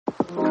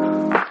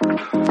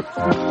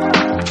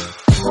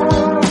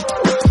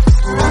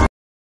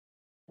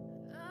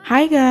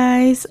Hi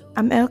guys,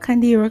 I'm El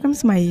Candy. Welcome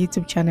to my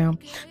YouTube channel.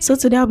 So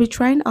today I'll be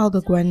trying out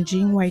the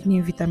Guanjing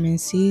whitening vitamin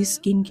C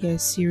skincare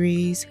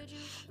series.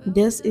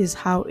 This is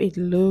how it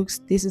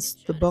looks. This is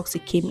the box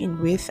it came in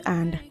with,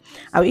 and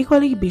I'll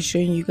equally be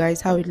showing you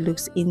guys how it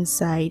looks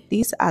inside.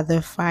 These are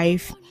the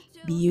 5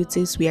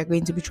 beauties we are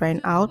going to be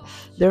trying out.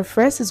 The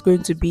first is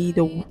going to be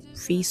the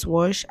face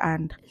wash,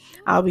 and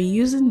I'll be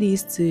using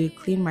this to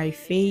clean my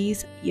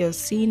face. You're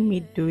seeing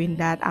me doing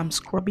that. I'm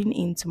scrubbing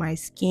into my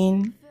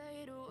skin.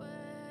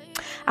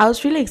 I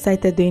was really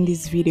excited doing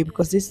this video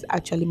because this is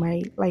actually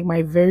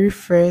my very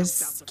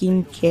first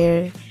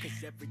skincare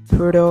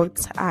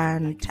product,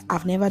 and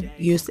I've never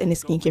used any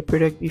skincare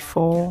product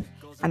before,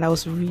 and I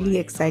was really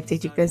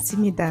excited. You can see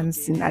me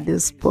dancing at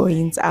this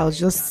point. I was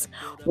just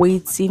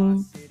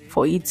waiting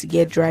for it to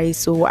get dry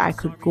so I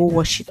could go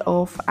wash it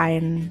off.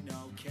 And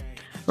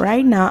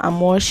right now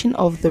I'm washing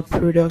off the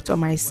product on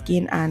my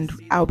skin, and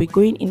I'll be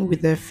going in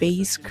with the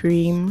face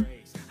cream.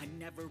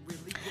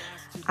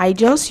 I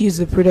just use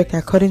the product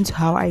according to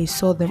how I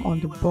saw them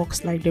on the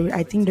box. Like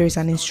I think there is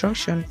an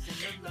instruction.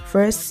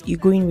 First, you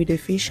go in with a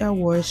facial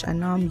wash, and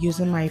now I'm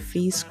using my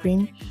face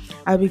cream.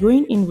 I'll be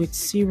going in with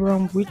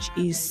serum, which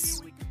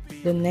is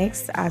the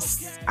next,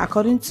 as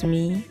according to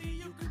me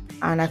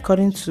and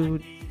according to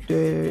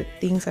the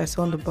things I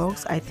saw on the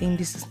box. I think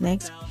this is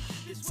next.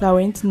 So I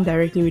went in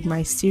directly with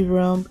my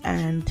serum,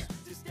 and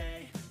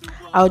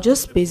I'll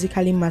just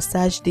basically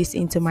massage this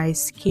into my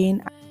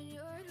skin.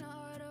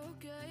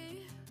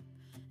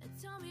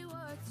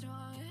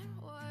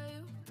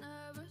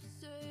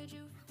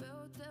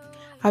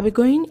 I'll be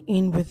going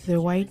in with the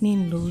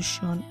whitening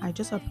lotion. I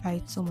just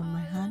applied some on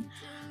my hand.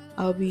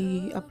 I'll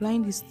be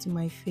applying this to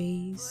my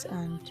face,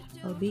 and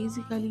I'll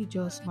basically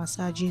just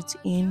massage it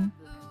in.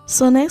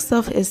 So next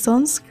off is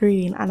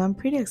sunscreen, and I'm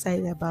pretty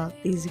excited about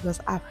this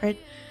because I've heard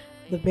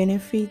the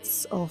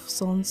benefits of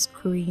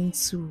sunscreen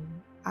to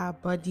our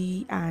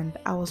body, and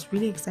I was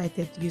really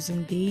excited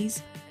using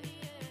these.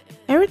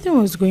 Everything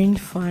was going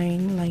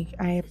fine. Like,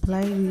 I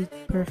applied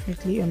it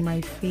perfectly on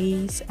my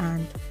face,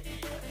 and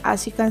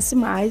as you can see,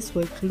 my eyes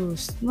were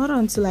closed. Not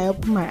until I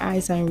opened my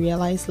eyes and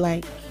realized,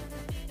 like,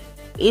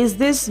 is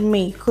this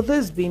me? Could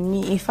this be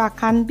me? If I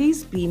can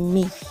this be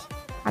me?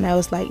 And I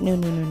was like, no,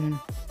 no, no, no.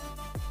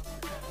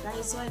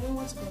 Guys, so I don't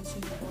want to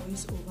continue the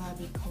voice over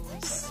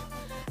because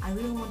I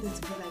really want it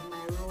to be like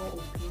my raw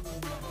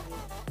opinion.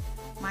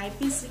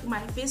 Like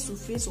my face to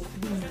face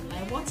opinion.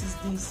 Like, what is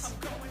this?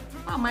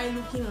 How am I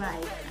looking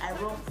like? I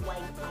rock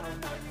white powder.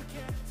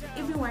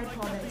 Even white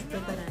powder is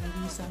better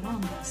than this. I don't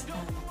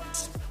understand.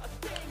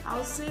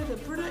 I'll say the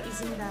product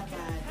isn't that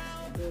bad,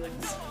 but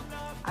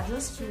I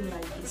just feel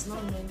like it's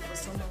not meant for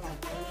someone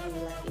like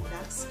me, like a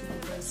dark skin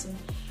person.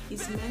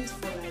 It's meant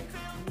for like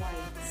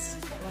white.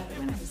 Like,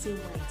 when I say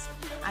white,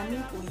 I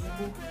mean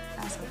Oyibo.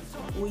 That's what it's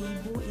called.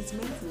 Oyibo. It's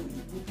meant for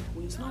Oyibo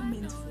people. It's not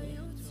meant for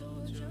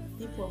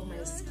people of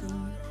my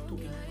skin to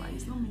be white.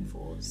 It's not meant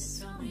for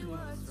us.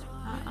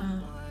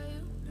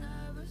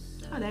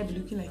 How would I be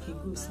looking like a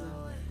ghost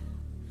now?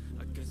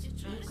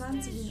 You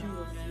can't even do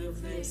your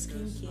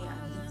skincare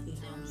and leave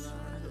the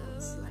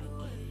house. Like,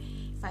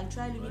 if I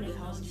try leaving the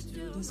house to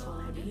do this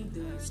one, I believe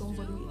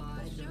somebody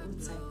like the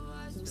roadside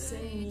will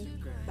send me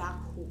back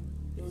home.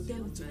 They will tell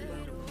me to go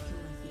back home and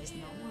clean my face.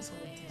 Now, what's all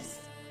this?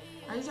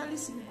 I usually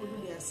see people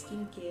do their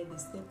skincare, they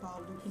step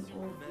out looking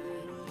all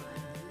glowing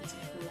and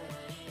beautiful.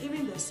 Like,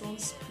 even the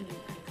sunscreen,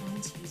 I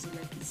can't use it.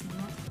 Like, it's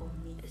not for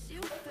me.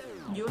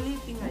 The only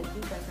thing I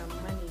think I can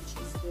manage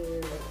is the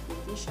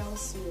facial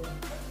serum.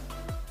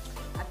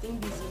 I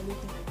think this is the only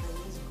thing I can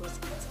use because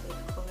it's a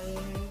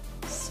clear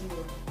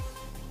serum.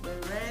 The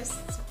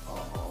rest,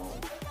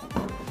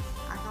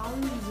 I can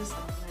only use this at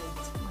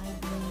night. Might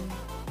be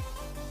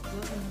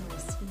just make my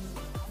skin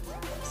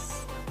nice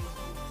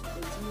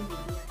and during the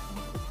day I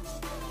can't put this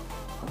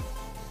on.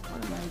 What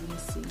am I even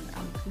saying?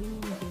 I'm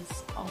cleaning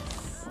this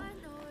off.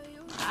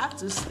 I have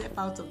to step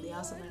out of the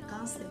house, and I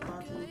can't step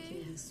out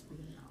looking this way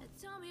now.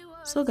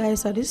 So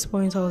guys, at this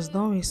point I was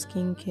done with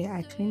skincare.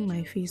 I cleaned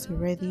my face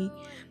already.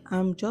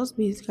 I'm just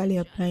basically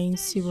applying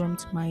serum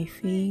to my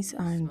face,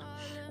 and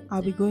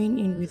I'll be going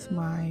in with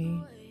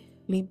my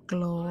lip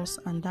gloss,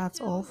 and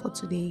that's all for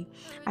today.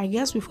 I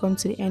guess we've come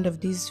to the end of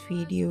this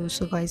video.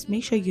 So guys,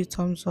 make sure you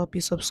thumbs up,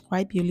 you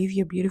subscribe, you leave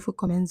your beautiful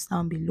comments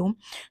down below.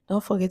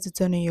 Don't forget to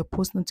turn on your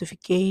post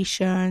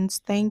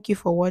notifications. Thank you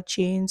for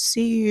watching.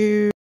 See you.